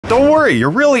Don't worry, your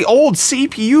really old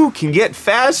CPU can get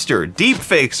faster.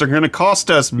 Deepfakes are going to cost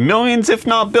us millions, if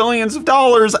not billions of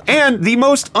dollars, and the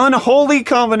most unholy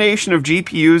combination of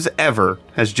GPUs ever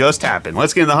has just happened.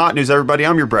 Let's get in the hot news, everybody.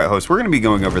 I'm your Brett host. We're going to be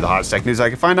going over the hottest tech news I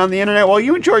can find on the internet while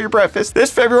you enjoy your breakfast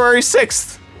this February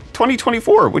 6th.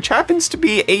 2024, which happens to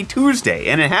be a Tuesday,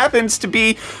 and it happens to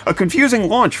be a confusing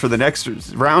launch for the next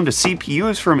round of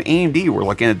CPUs from AMD. We're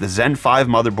looking at the Zen 5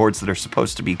 motherboards that are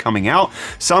supposed to be coming out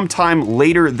sometime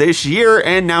later this year,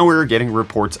 and now we're getting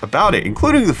reports about it,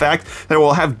 including the fact that it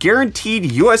will have guaranteed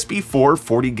USB 4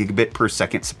 40 gigabit per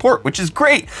second support, which is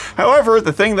great. However,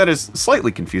 the thing that is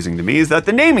slightly confusing to me is that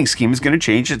the naming scheme is going to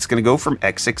change. It's going to go from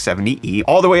X670E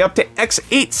all the way up to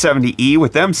X870E,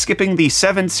 with them skipping the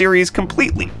 7 series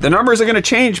completely. The numbers are going to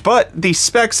change, but the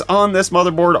specs on this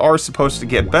motherboard are supposed to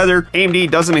get better.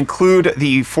 AMD doesn't include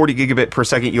the 40 gigabit per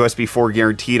second USB 4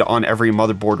 guaranteed on every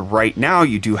motherboard right now.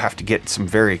 You do have to get some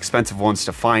very expensive ones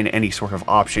to find any sort of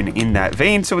option in that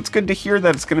vein, so it's good to hear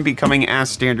that it's going to be coming as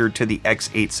standard to the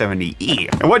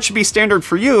X870E. And what should be standard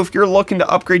for you if you're looking to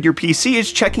upgrade your PC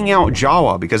is checking out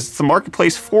Jawa, because it's the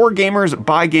marketplace for gamers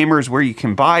by gamers where you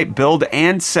can buy, build,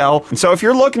 and sell. And so if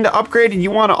you're looking to upgrade and you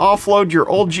want to offload your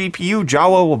old GPU,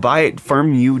 Jawa will buy it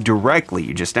from you directly.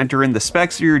 You just enter in the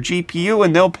specs of your GPU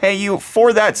and they'll pay you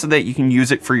for that so that you can use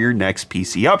it for your next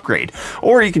PC upgrade.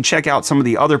 Or you can check out some of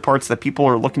the other parts that people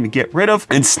are looking to get rid of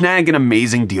and snag an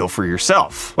amazing deal for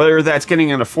yourself. Whether that's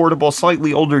getting an affordable,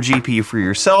 slightly older GPU for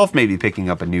yourself, maybe picking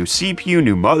up a new CPU,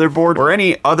 new motherboard, or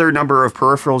any other number of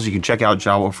peripherals, you can check out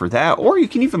Jawa for that. Or you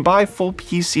can even buy full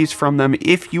PCs from them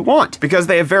if you want, because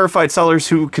they have verified sellers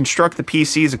who construct the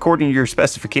PCs according to your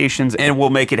specifications and will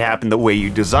make it happen the way you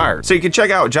desire. So you can check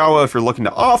out Jawa if you're looking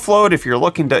to offload, if you're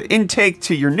looking to intake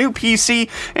to your new PC,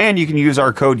 and you can use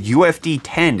our code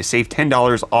UFD10 to save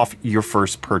 $10 off your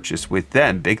first purchase with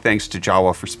them. Big thanks to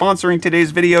Jawa for sponsoring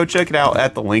today's video. Check it out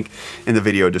at the link in the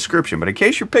video description. But in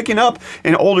case you're picking up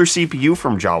an older CPU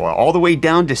from Jawa all the way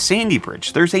down to Sandy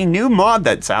Bridge, there's a new mod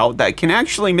that's out that can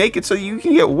actually make it so you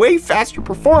can get way faster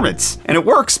performance. And it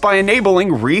works by enabling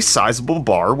resizable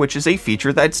bar, which is a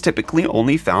feature that's typically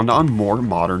only found on more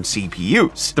modern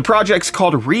CPUs. The project's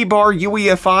called ReBAR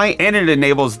UEFI, and it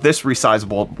enables this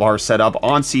resizable bar setup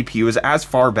on CPUs as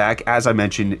far back as I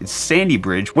mentioned Sandy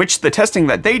Bridge, which the testing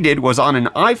that they did was on an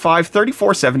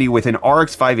i5-3470 with an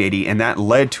RX 580, and that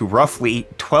led to roughly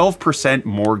 12%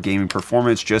 more gaming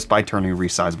performance just by turning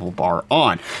resizable bar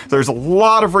on. There's a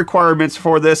lot of requirements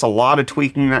for this, a lot of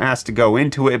tweaking that has to go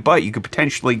into it, but you could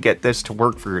potentially get this to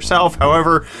work for yourself.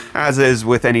 However, as is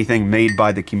with anything made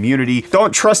by the community,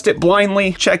 don't trust it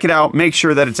blindly. Check it out, make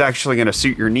sure that it's actually going to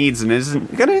suit your needs and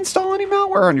isn't going to install any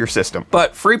malware on your system.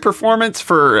 But free performance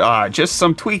for just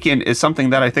some tweaking is something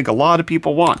that I think a lot of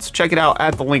people want. So check it out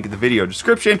at the link in the video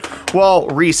description while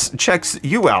Reece checks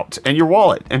you out and your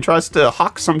wallet and tries to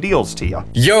hawk some deals to you.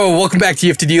 Yo, welcome back to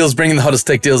UFD Deals, bringing the hottest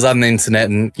tech deals out on the internet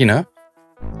and, you know,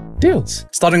 deals.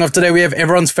 Starting off today, we have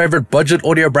everyone's favorite budget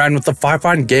audio brand with the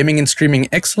Fifine gaming and streaming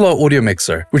XLR audio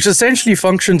mixer, which essentially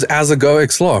functions as a Go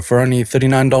XLR for only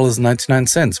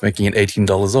 $39.99, making it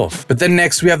 $18 off. But then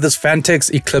next, we have this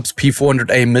Fantex Eclipse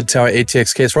P400A mid-tower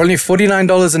ATX case for only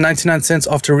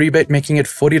 $49.99 after rebate, making it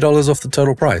 $40 off the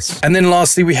total price. And then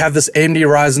lastly, we have this AMD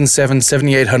Ryzen 7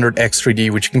 7800X3D,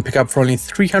 which you can pick up for only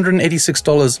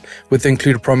 $386 with the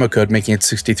included promo code, making it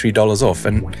 $63 off.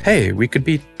 And hey, we could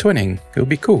be twinning. It would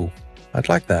be cool. I'd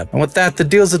like that. And with that, the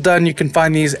deals are done. You can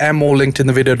find these and more linked in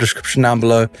the video description down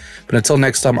below. But until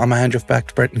next time, I'm gonna hand you off back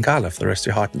to Brett and Kyla for the rest of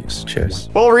your hot news. Cheers.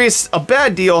 Well, Reece, a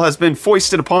bad deal has been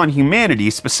foisted upon humanity,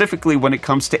 specifically when it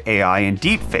comes to AI and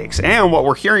deepfakes. And what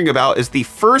we're hearing about is the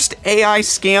first AI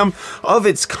scam of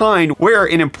its kind, where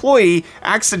an employee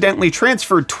accidentally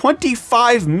transferred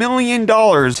 $25 million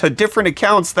to different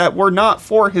accounts that were not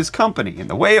for his company. And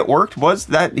the way it worked was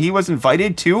that he was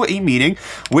invited to a meeting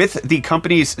with the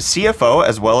company's CFO,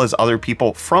 as well as other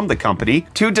people from the company,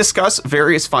 to discuss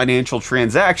various financial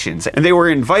transactions. And they were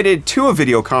invited to a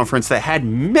video conference that had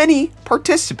many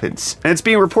participants. And it's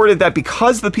being reported that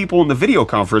because the people in the video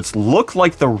conference looked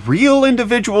like the real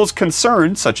individuals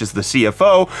concerned, such as the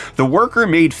CFO, the worker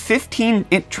made 15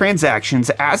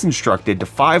 transactions as instructed to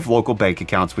 5 local bank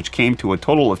accounts, which came to a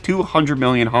total of 200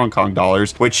 million Hong Kong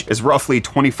dollars, which is roughly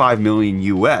 25 million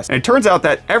US. And it turns out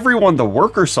that everyone the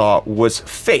worker saw was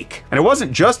fake. And it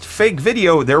wasn't just fake fake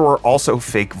video, there were also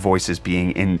fake voices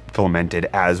being implemented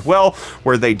as well,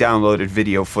 where they downloaded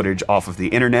video footage off of the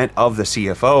internet of the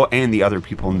CFO and the other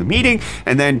people in the meeting,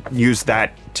 and then used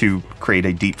that to create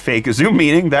a deep fake Zoom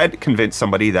meeting that convinced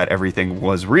somebody that everything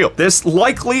was real. This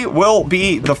likely will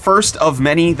be the first of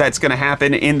many that's going to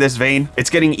happen in this vein. It's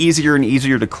getting easier and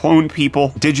easier to clone people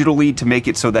digitally to make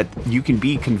it so that you can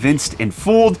be convinced and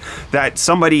fooled that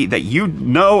somebody that you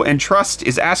know and trust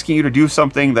is asking you to do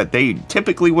something that they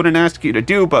typically wouldn't ask you to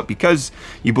do, but because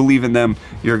you believe in them,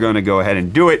 you're going to go ahead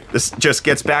and do it. This just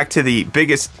gets back to the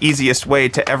biggest, easiest way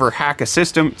to ever hack a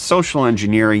system: social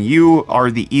engineering. You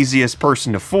are the easiest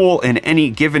person to fool in any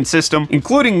given system,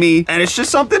 including me, and it's just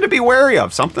something to be wary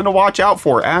of, something to watch out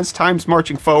for as time's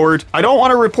marching forward. I don't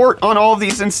want to report on all of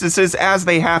these instances as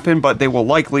they happen, but they will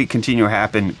likely continue to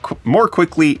happen more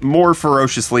quickly, more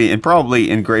ferociously, and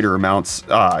probably in greater amounts.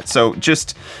 So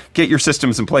just get your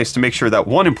systems in place to make sure that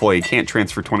one employee can't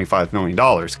transfer $25 million.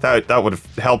 That would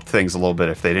have helped things a little bit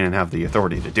if they didn't have the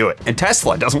authority to do it. And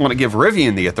Tesla doesn't want to give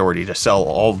Rivian the authority to sell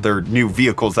all their new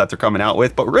vehicles that they're coming out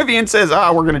with, but Rivian says,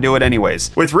 we're going to do it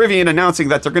anyways. With Rivian announcing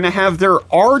that they're going to have their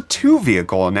R2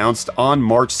 vehicle announced on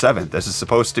March 7th. This is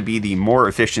supposed to be the more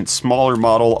efficient, smaller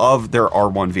model of their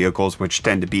R1 vehicles, which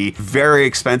tend to be very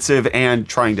expensive and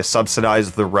trying to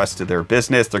subsidize the rest of their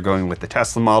business. They're going with the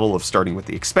Tesla model of starting with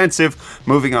the expensive,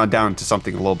 moving on down to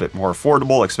something a little bit more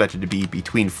affordable, expected to be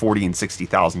between $40,000 and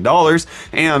 $60,000,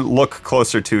 and look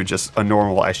closer to just a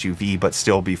normal SUV, but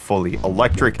still be fully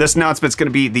electric. This announcement's going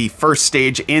to be the first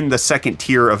stage in the second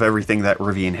tier of everything that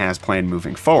Rivian has planned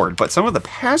moving forward. But some of the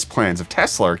past plans of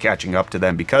Tesla are catching up to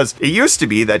them, because it used to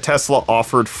be that Tesla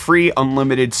offered free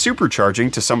unlimited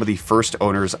supercharging to some of the first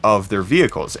owners of their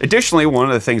vehicles. Additionally, one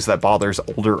of the things that bothers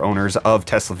older owners of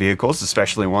Tesla vehicles,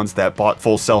 especially ones that bought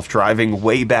full self-driving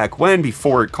way back when,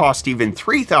 before it cost even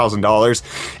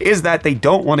 $3,000, is that they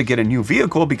don't want to get a new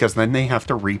vehicle because then they have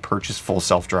to repurchase full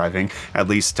self-driving, at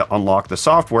least to unlock the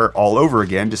software all over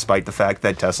again, despite the fact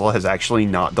that Tesla has actually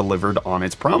not delivered on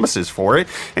its promises for it.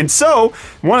 And so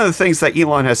one of the things that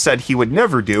Elon has said he would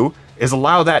never do is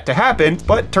allow that to happen,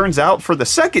 but turns out for the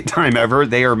second time ever,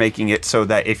 they are making it so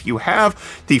that if you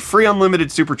have the free unlimited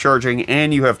supercharging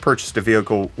and you have purchased a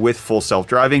vehicle with full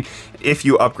self-driving, if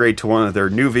you upgrade to one of their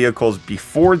new vehicles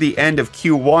before the end of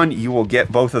Q1, you will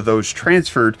get both of those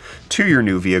transferred to your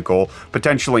new vehicle,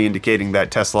 potentially indicating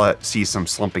that Tesla sees some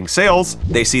slumping sales.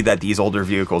 They see that these older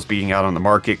vehicles being out on the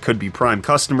market could be prime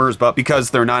customers, but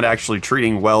because they're not actually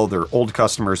treating well their old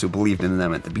customers who believed in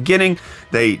them at the beginning,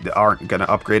 they aren't going to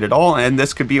upgrade at all, and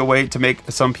this could be a way to make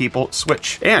some people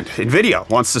switch. And Nvidia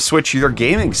wants to switch your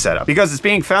gaming setup, because it's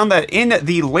being found that in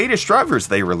the latest drivers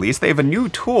they released, they have a new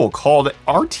tool called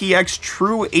RTX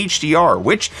True HDR,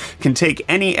 which can take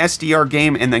any SDR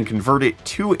game and then convert it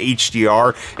to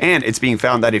HDR. And it's being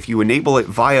found that if you enable it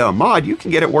via a mod, you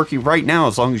can get it working right now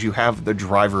as long as you have the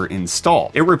driver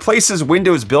installed. It replaces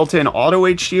Windows built-in auto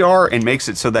HDR and makes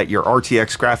it so that your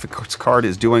RTX graphics card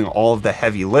is doing all of the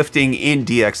heavy lifting in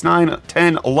DX9,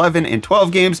 10, 11, and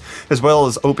 12 games, as well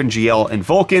as OpenGL and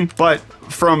Vulkan. But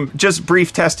from just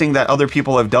brief testing that other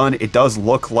people have done, it does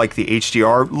look like the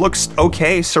HDR looks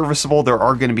okay, serviceable. There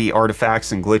are going to be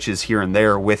artifacts and glitches here and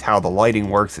there with how the lighting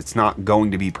works. It's not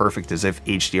going to be perfect as if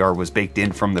HDR was baked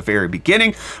in from the very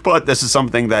beginning, but this is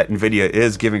something that Nvidia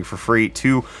is giving for free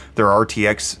to their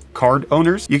RTX card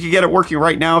owners. You can get it working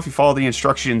right now if you follow the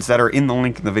instructions that are in the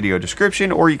link in the video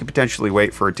description, or you can potentially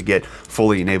wait for it to get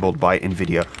fully enabled by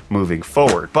Nvidia moving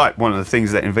forward. But one of the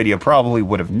things that Nvidia probably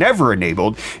would have never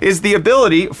enabled is the ability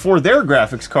for their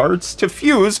graphics cards to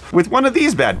fuse with one of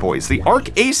these bad boys, the Arc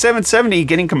A770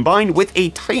 getting combined with a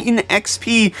Titan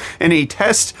XP in a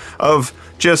test of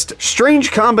just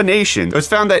strange combination. It was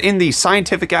found that in the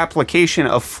scientific application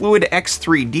of Fluid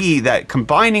X3D, that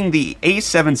combining the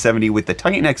A770 with the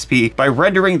Titan XP by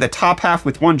rendering the top half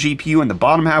with one GPU and the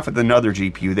bottom half with another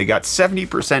GPU, they got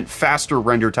 70% faster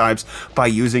render times by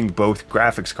using both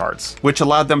graphics cards, which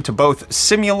allowed them to both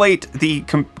simulate the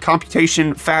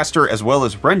computation faster as well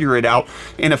as render it out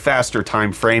in a faster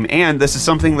time frame. And this is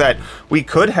something that we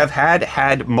could have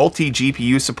had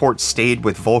multi-GPU support stayed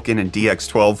with Vulkan and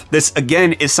DX12. This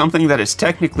again is something that is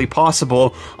technically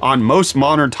possible on most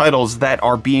modern titles that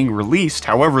are being released.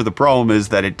 However, the problem is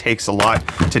that it takes a lot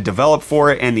to develop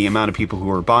for it, and the amount of people who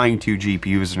are buying two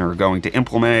GPUs and are going to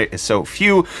implement it is so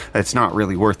few that it's not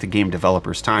really worth the game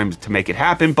developers' time to make it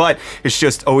happen. But it's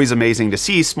just always amazing to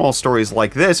see small stories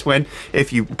like this when,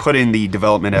 if you put in the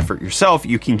development effort yourself,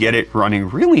 you can get it running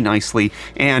really nicely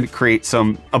and create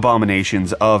some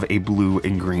abominations of a blue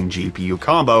and green GPU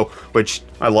combo, which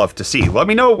I love to see. Let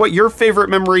me know what your favorite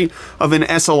memory of an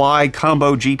SLI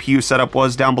combo GPU setup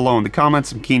was down below in the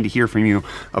comments. I'm keen to hear from you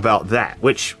about that,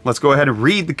 which let's go ahead and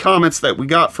read the comments that we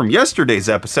got from yesterday's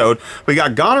episode. We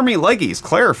got Goner Me Leggies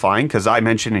clarifying, because I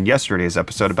mentioned in yesterday's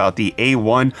episode about the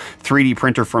A1 3D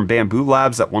printer from Bamboo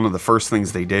Labs, that one of the first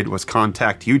things they did was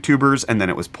contact YouTubers, and then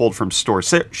it was pulled from store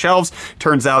shelves.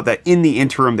 Turns out that in the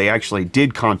interim, they actually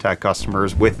did contact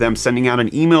customers, with them sending out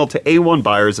an email to A1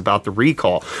 buyers about the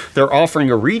recall. They're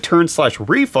offering a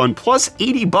return/refund plus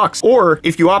 80 bucks, or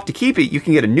if you opt to keep it, you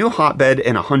can get a new hotbed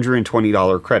and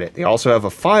 $120 credit. They also have a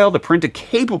file to print a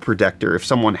cable protector if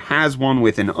someone has one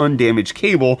with an undamaged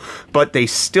cable, but they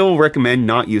still recommend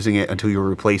not using it until you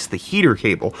replace the heater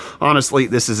cable. Honestly,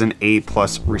 this is an A+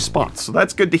 response, so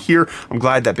that's good to hear. I'm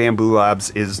glad that Bamboo Labs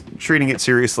is treating it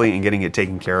seriously and getting it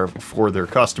taken care of for their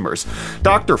customers.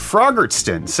 Dr.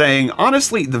 Frogertston saying,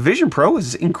 honestly, the Vision Pro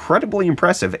is incredibly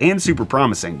impressive and super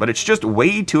promising, but it's just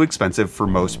way too expensive for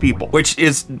most people, which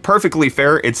is perfectly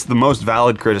fair. It's the most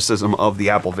valid criticism of the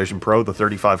Apple Vision Pro. The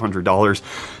 $3,500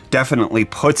 definitely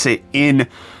puts it in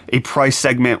a price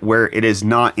segment where it is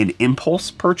not an impulse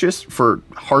purchase for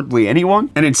hardly anyone.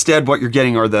 And instead, what you're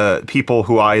getting are the people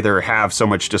who either have so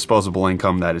much disposable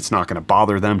income that it's not going to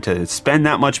bother them to spend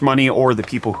that much money, or the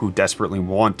people who desperately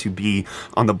want to be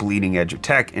on the bleeding edge of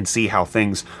tech and see how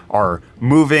things are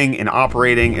moving and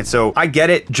operating. And so I get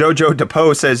it. Jojo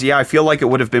Depo says, yeah, I feel like it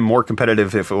would have been more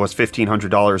competitive if it was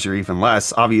 $1,500 or even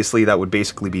less. Obviously, that would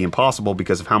basically be impossible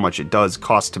because of how much it does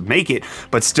cost to make it,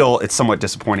 but still, it's somewhat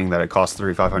disappointing that it costs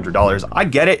 $3,500. I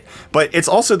get it, but it's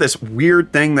also this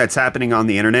weird thing that's happening on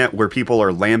the internet where people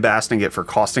are lambasting it for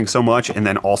costing so much and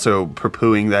then also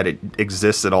poo-pooing that it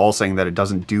exists at all, saying that it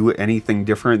doesn't do anything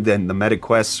different than the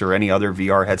MetaQuest or any other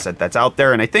VR headset that's out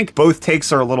there. And I think both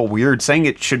takes are a little weird. Saying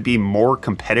it should be more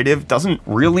competitive doesn't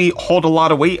really hold a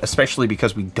lot of weight, especially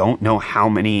because we don't know how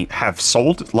many have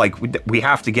sold. Like, we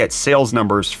have to get sales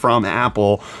numbers from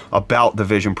Apple about the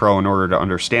Vision Pro in order to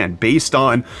understand. Based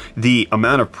on the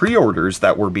amount of pre-orders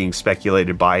that were being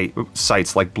speculated by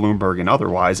sites like Bloomberg and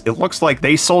otherwise, it looks like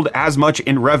they sold as much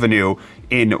in revenue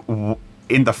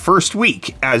in the first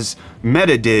week as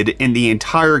Meta did in the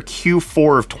entire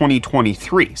Q4 of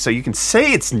 2023. So you can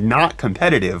say it's not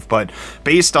competitive, but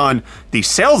based on the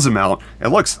sales amount, it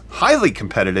looks highly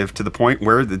competitive to the point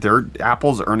where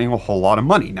Apple's earning a whole lot of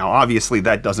money. Now, obviously,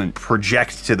 that doesn't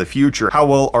project to the future. How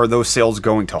well are those sales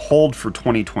going to hold for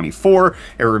 2024?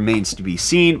 It remains to be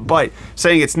seen, but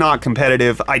saying it's not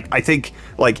competitive, I think,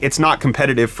 like, it's not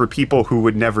competitive for people who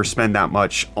would never spend that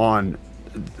much on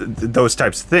those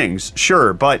types of things,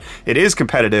 sure, but it is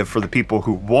competitive for the people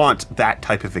who want that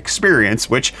type of experience,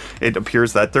 which it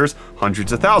appears that there's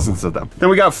hundreds of thousands of them. Then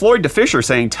we got Floyd DeFisher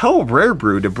saying, tell Rare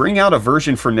Brew to bring out a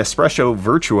version for Nespresso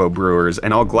Virtuo brewers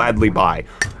and I'll gladly buy.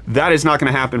 That is not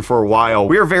going to happen for a while.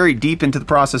 We are very deep into the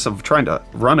process of trying to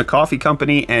run a coffee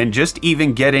company, and just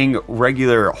even getting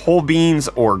regular whole beans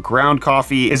or ground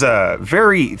coffee is a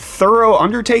very thorough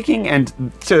undertaking, and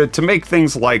to make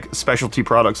things like specialty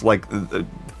products like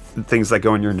things that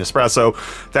go in your Nespresso,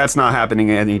 that's not happening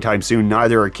anytime soon.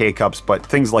 Neither are K-Cups, but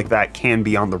things like that can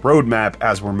be on the roadmap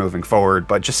as we're moving forward.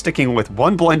 But just sticking with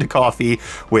one blend of coffee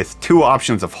with two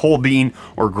options of whole bean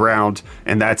or ground,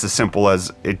 and that's as simple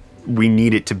as we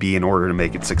need it to be in order to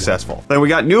make it successful. Then we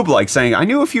got Nooblike saying, I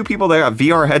knew a few people that got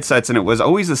VR headsets and it was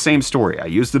always the same story. I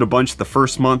used it a bunch the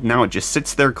first month, now it just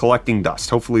sits there collecting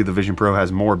dust. Hopefully the Vision Pro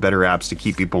has more better apps to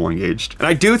keep people engaged. And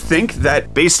I do think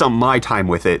that based on my time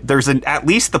with it, there's at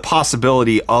least the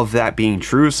possibility of that being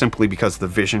true, simply because the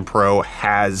Vision Pro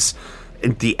has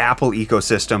the Apple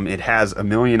ecosystem. It has a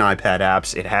million iPad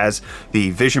apps. It has the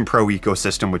Vision Pro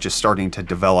ecosystem, which is starting to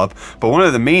develop. But one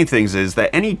of the main things is that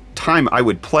any time I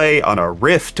would play on a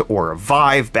Rift or a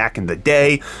Vive back in the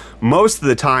day, most of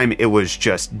the time it was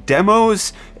just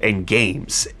demos and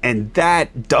games. And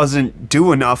that doesn't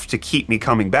do enough to keep me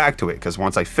coming back to it, because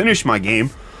once I finish my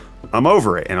game, I'm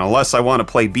over it. And unless I want to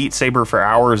play Beat Saber for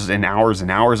hours and hours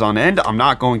and hours on end, I'm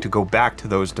not going to go back to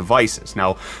those devices.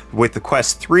 Now, with the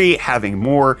Quest 3 having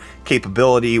more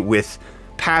capability with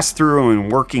pass-through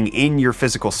and working in your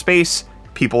physical space,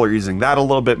 people are using that a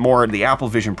little bit more. The Apple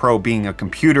Vision Pro being a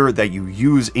computer that you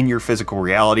use in your physical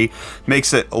reality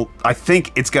makes it, I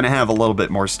think it's going to have a little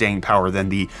bit more staying power than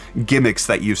the gimmicks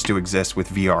that used to exist with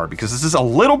VR, because this is a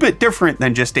little bit different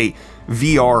than just a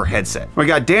VR headset. We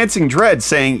got Dancing Dread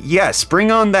saying, yes,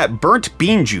 bring on that burnt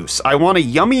bean juice. I want a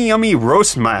yummy, yummy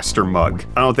Roastmaster mug.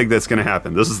 I don't think that's gonna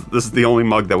happen. This is the only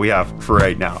mug that we have for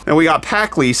right now. And we got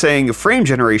Packley saying, frame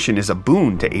generation is a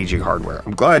boon to aging hardware.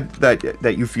 I'm glad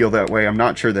that you feel that way. I'm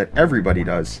not sure that everybody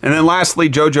does. And then lastly,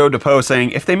 Jojo DePoe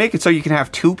saying, if they make it so you can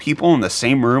have two people in the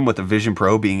same room with a Vision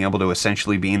Pro being able to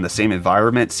essentially be in the same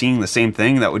environment, seeing the same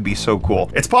thing, that would be so cool.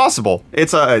 It's possible.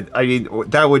 It's I mean,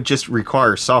 that would just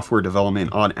require software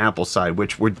development on Apple's side,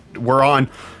 which we're on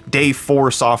day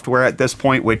 4 software at this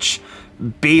point, which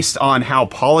based on how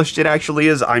polished it actually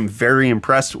is, I'm very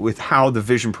impressed with how the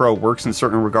Vision Pro works in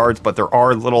certain regards, but there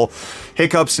are little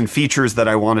hiccups and features that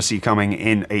I want to see coming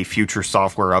in a future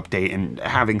software update, and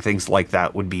having things like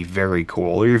that would be very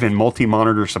cool. Or even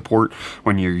multi-monitor support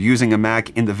when you're using a Mac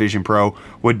in the Vision Pro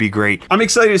would be great. I'm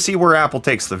excited to see where Apple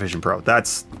takes the Vision Pro.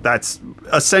 That's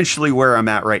essentially where I'm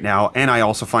at right now, and I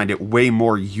also find it way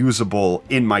more usable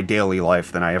in my daily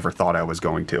life than I ever thought I was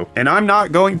going to. And I'm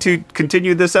not going to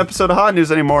continue this episode of Hot News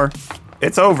anymore.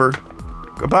 It's over.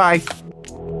 Goodbye.